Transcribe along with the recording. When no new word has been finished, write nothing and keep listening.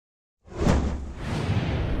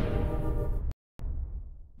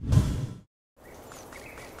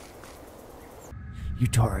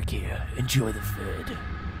Utorak here. Enjoy the vid.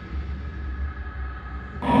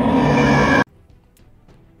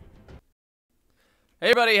 Hey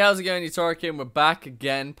everybody, how's it going? Utorak here, and we're back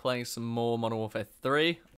again playing some more Modern Warfare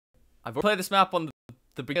 3. I've played this map on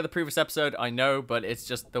the beginning of the previous episode, I know, but it's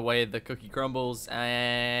just the way the cookie crumbles,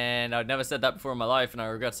 and I've never said that before in my life, and I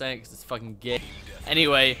regret saying it because it's fucking gay.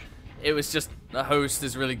 Anyway, it was just, the host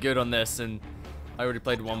is really good on this, and I already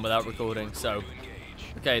played one without recording, so...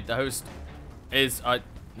 Okay, the host is,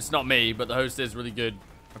 it's not me, but the host is really good,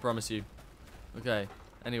 I promise you. Okay,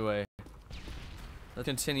 anyway. Let's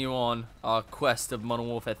continue on our quest of Modern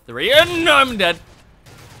Warfare 3, and I'm dead!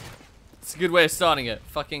 It's a good way of starting it.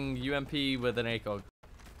 Fucking UMP with an ACOG.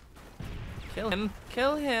 Kill him.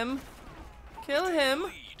 Kill him. Kill him.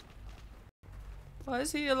 Why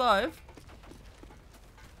is he alive?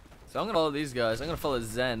 So I'm gonna follow these guys. I'm gonna follow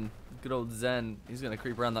Zen. Good old Zen. He's gonna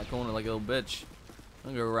creep around that corner like a little bitch.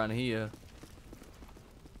 I'm gonna go around here.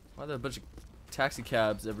 Why are there a bunch of taxi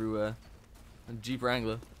cabs everywhere? And Jeep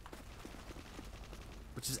Wrangler.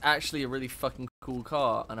 Which is actually a really fucking cool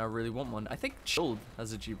car, and I really want one. I think Shield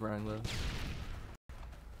has a Jeep Wrangler.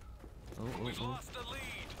 Oh.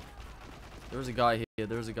 There's a guy here.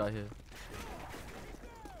 There's a guy here.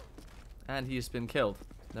 And he's been killed.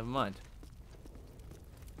 Never mind.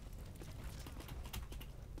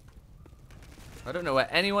 I don't know where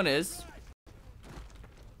anyone is.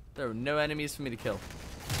 There are no enemies for me to kill.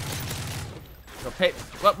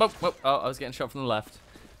 Whoa. Oh, I was getting shot from the left.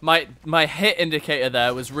 My hit indicator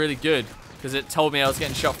there was really good because it told me I was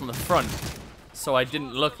getting shot from the front, so I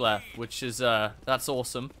didn't look left, which is that's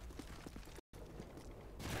awesome.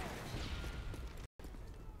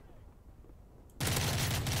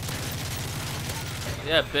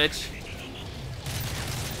 Yeah, bitch.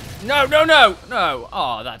 No.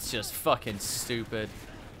 Oh, that's just fucking stupid.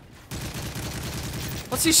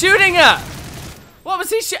 What's he shooting at? What was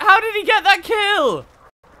he how did he get that kill?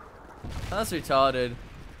 That's retarded.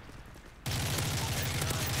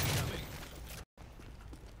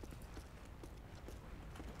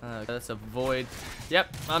 Let's avoid.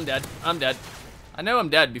 Yep, I'm dead. I'm dead. I know I'm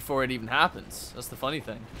dead before it even happens. That's the funny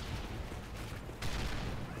thing.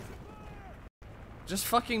 Just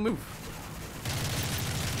fucking move.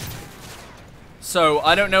 So,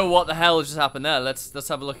 I don't know what the hell just happened there. Let's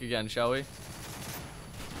have a look again, shall we?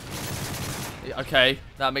 Okay,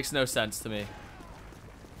 that makes no sense to me.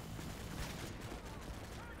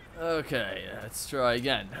 Okay, let's try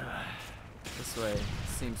again. This way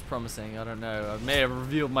seems promising. I don't know. I may have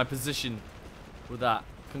revealed my position with that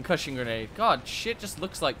concussion grenade. God, shit just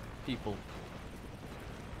looks like people.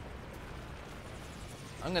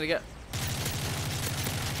 I'm gonna get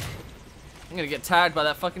tagged by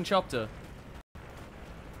that fucking chopper.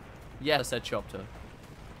 Yes, I said chopper.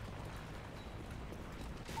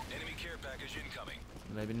 Enemy care package incoming.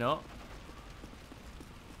 Maybe not.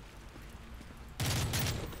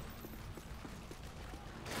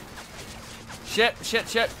 Shit.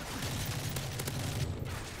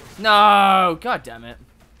 No! God damn it.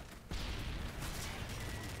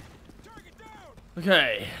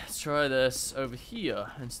 Okay, let's try this over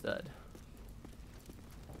here instead.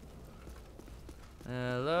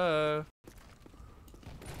 Hello?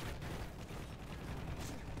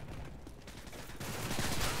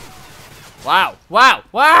 Wow!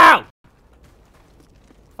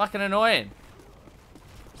 Fucking annoying.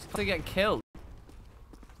 Just to get killed.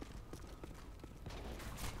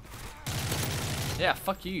 Yeah,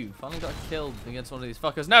 fuck you. Finally got killed against one of these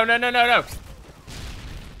fuckers. No! I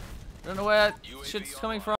don't know where shit's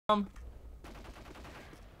coming from.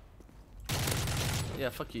 Yeah,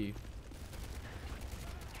 fuck you.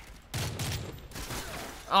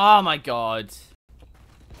 Oh my god.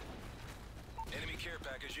 Enemy care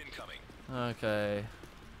package incoming. Okay.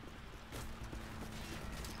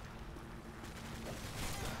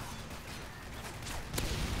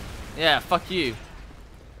 Yeah, fuck you.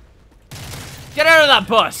 Get out of that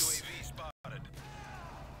bus!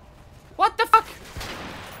 What the fuck?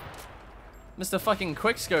 Mr. fucking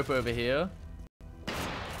Quickscope over here.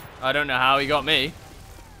 I don't know how he got me.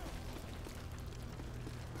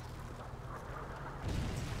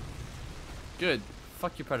 Good.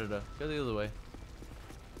 Fuck you, Predator. Go the other way.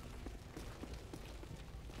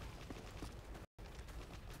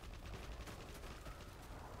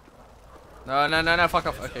 No, fuck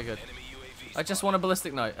off. Okay, good. I just want a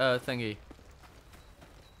ballistic knife, thingy.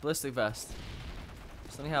 Ballistic vest.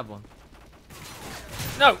 Just let me have one.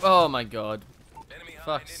 No! Oh my god.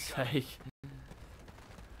 Fuck's sake.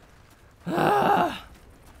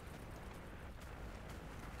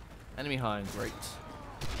 Enemy hind, great.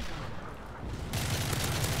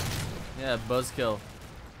 Yeah, buzzkill.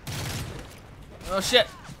 Oh shit!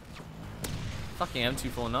 Fucking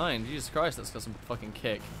M249. Jesus Christ, that's got some fucking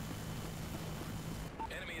kick.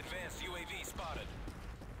 Enemy advanced UAV spotted.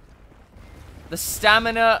 The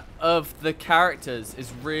stamina of the characters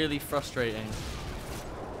is really frustrating.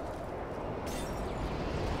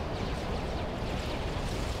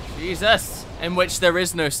 Jesus! In which there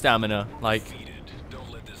is no stamina. Like, Defeated.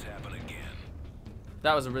 Don't let this happen again.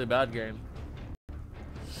 that was a really bad game.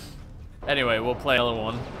 Anyway, we'll play another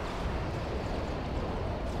one.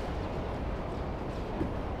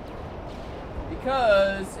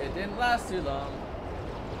 Because it didn't last too long.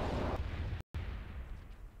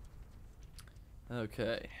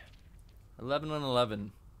 Okay. 11 on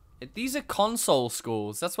 11. These are console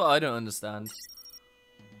scores. That's what I don't understand.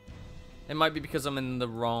 It might be because I'm in the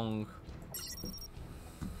wrong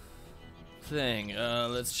thing.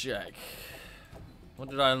 Let's check. What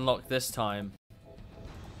did I unlock this time?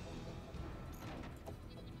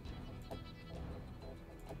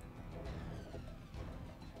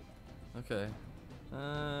 Okay.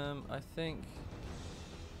 I think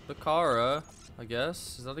Bakara, I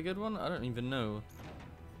guess. Is that a good one? I don't even know.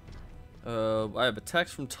 I have a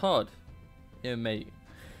text from Todd. Yeah, mate.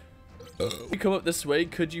 You come up this way,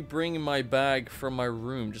 could you bring my bag from my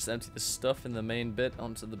room? Just empty the stuff in the main bit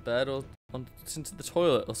onto the bed or into the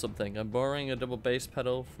toilet or something. I'm borrowing a double bass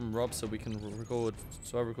pedal from Rob so we can record.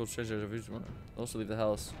 So I record treasure. Also leave the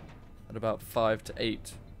house at about 5 to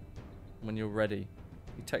 8 when you're ready.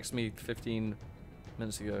 He texted me 15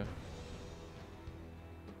 minutes ago.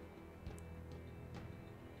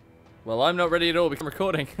 Well, I'm not ready at all because I'm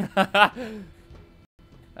recording. And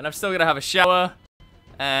I'm still gonna have a shower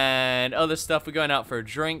and other stuff. We're going out for a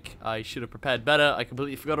drink. I should have prepared better. I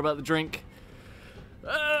completely forgot about the drink.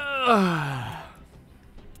 And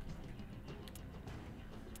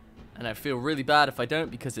I feel really bad if I don't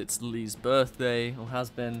because it's Lily's birthday, or has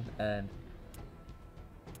been, and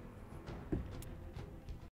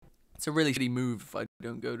it's a really shitty move if I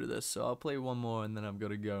don't go to this, so I'll play one more and then I'm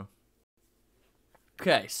gonna go.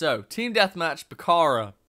 Okay, so Team Deathmatch,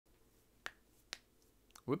 Bakara.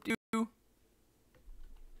 Whoop-doo.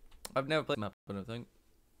 I've never played the map, I don't think.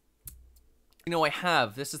 You know, I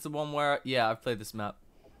have. This is the one where, yeah, I've played this map.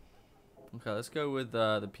 Okay, let's go with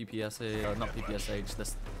the PPSA, not PPSH,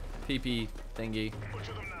 this PP thingy.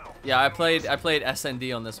 Yeah, I played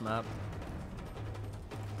SND on this map.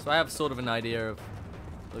 So I have sort of an idea of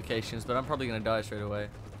locations, but I'm probably gonna die straight away.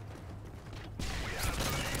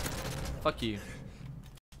 Fuck you.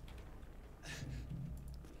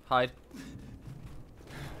 Hide.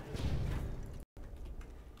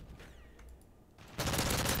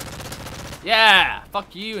 Yeah!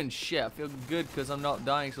 Fuck you and shit. I feel good because I'm not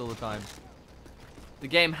dying all the time. The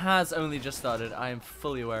game has only just started. I am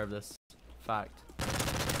fully aware of this fact.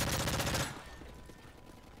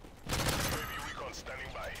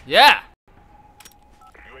 Yeah!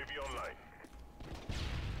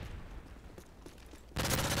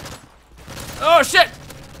 Oh shit!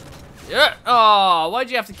 Yeah! Oh, why'd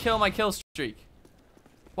you have to kill my kill streak?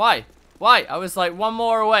 Why? Why? I was like one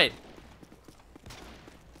more away.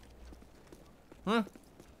 Huh?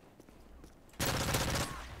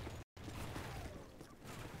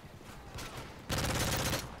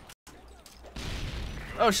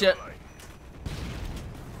 Oh shit.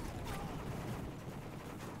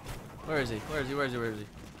 Where is he? Where is he? Where is he? Where is he?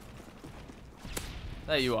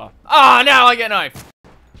 There you are. Ah, now I get knife.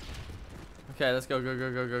 Okay, let's go, go,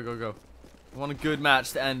 go, go, go, go, go. I want a good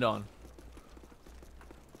match to end on.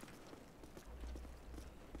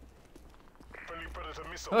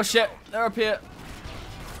 Oh shit, they're up here.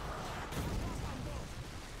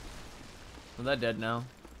 Well, they're dead now.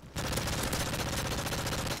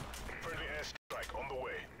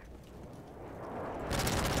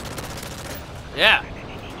 Yeah.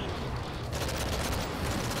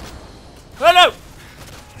 Oh no!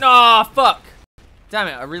 Nah, fuck. Damn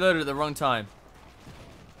it, I reloaded at the wrong time.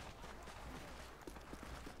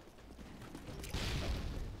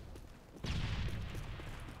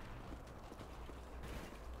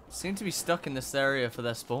 Seem to be stuck in this area for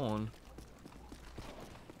their spawn.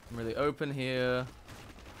 I'm really open here.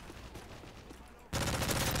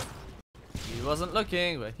 He wasn't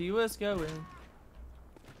looking, but he was going.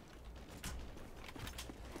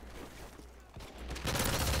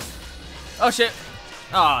 Oh shit!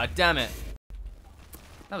 Ah, oh, damn it.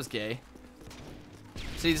 That was gay.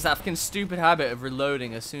 See, just that fucking stupid habit of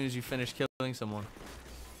reloading as soon as you finish killing someone.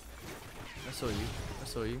 I saw you. I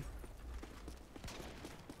saw you.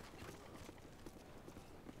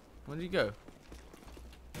 Where did you go?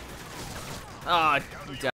 Ah,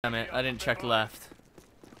 oh, damn it. I didn't check left.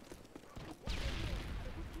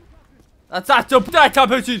 That's that.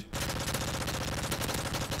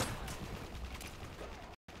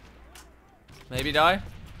 Maybe die.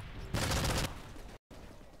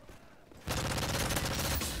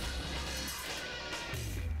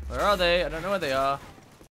 Where are they? I don't know where they are.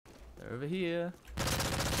 They're over here.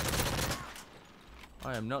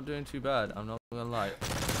 I am not doing too bad. I'm not gonna lie.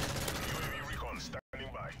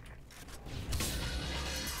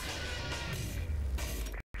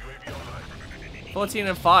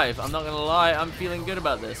 14-5. I'm not gonna lie. I'm feeling good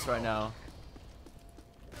about this right now.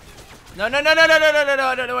 No, no, no, no, no, no, no, no, no.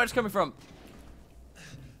 I don't know where it's coming from.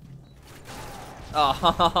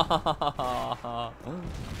 Oh.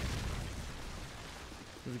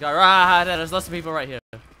 There's a guy right there. There's lots of people right here.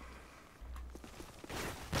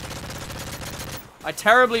 I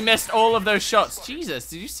terribly missed all of those shots. Jesus,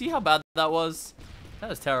 did you see how bad that was? That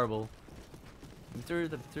was terrible. Through.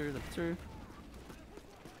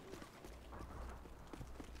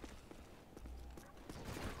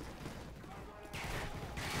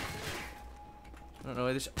 I don't know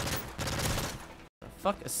where this.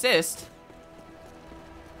 Fuck, assist?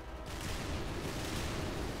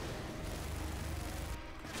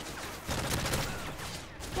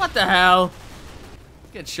 What the hell?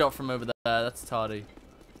 Get shot from over there. That's tardy.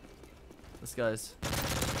 This guy's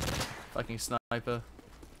fucking sniper.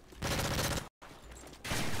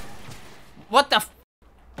 What the f—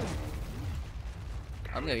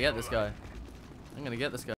 I'm gonna get this guy. I'm gonna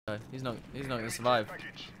get this guy. He's not gonna survive.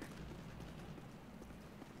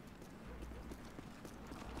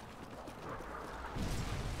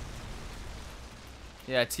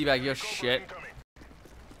 Yeah, teabag your shit.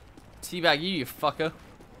 Teabag you fucker.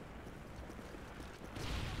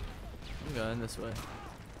 I'm going this way.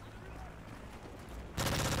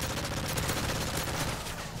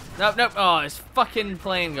 Nope, nope. Oh, his fucking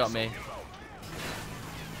plane got me.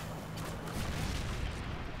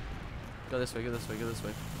 Go this way, go this way, go this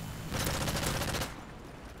way.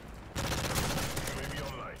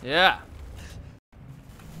 Yeah.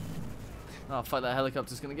 Oh, fuck, that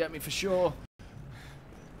helicopter's gonna get me for sure.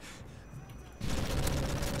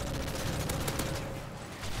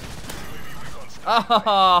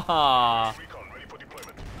 Ah!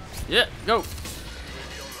 Yeah, go.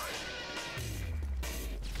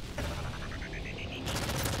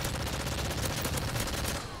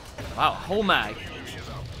 Wow, whole mag.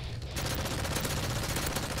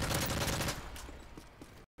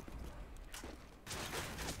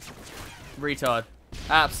 Retard.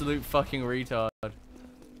 Absolute fucking retard.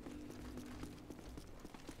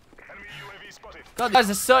 God, guys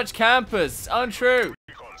are such campers. It's untrue.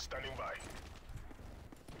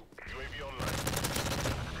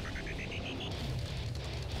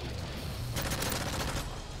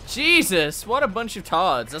 Jesus, what a bunch of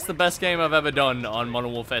tards. That's the best game I've ever done on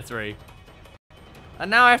Modern Warfare 3.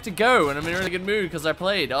 And now I have to go, and I'm in a really good mood because I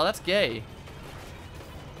played. Oh, that's gay.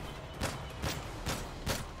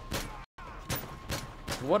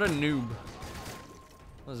 What a noob.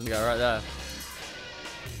 There's a guy right there.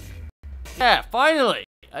 Yeah, finally!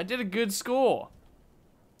 I did a good score.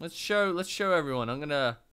 Let's show everyone.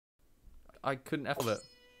 I couldn't F it.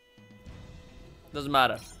 Doesn't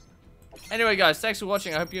matter. Anyway, guys, thanks for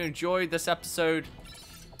watching. I hope you enjoyed this episode.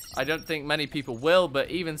 I don't think many people will,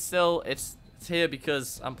 but even still, it's here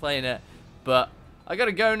because I'm playing it. But I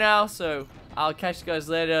gotta go now, so I'll catch you guys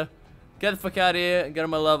later. Get the fuck out of here and get on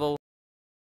my level.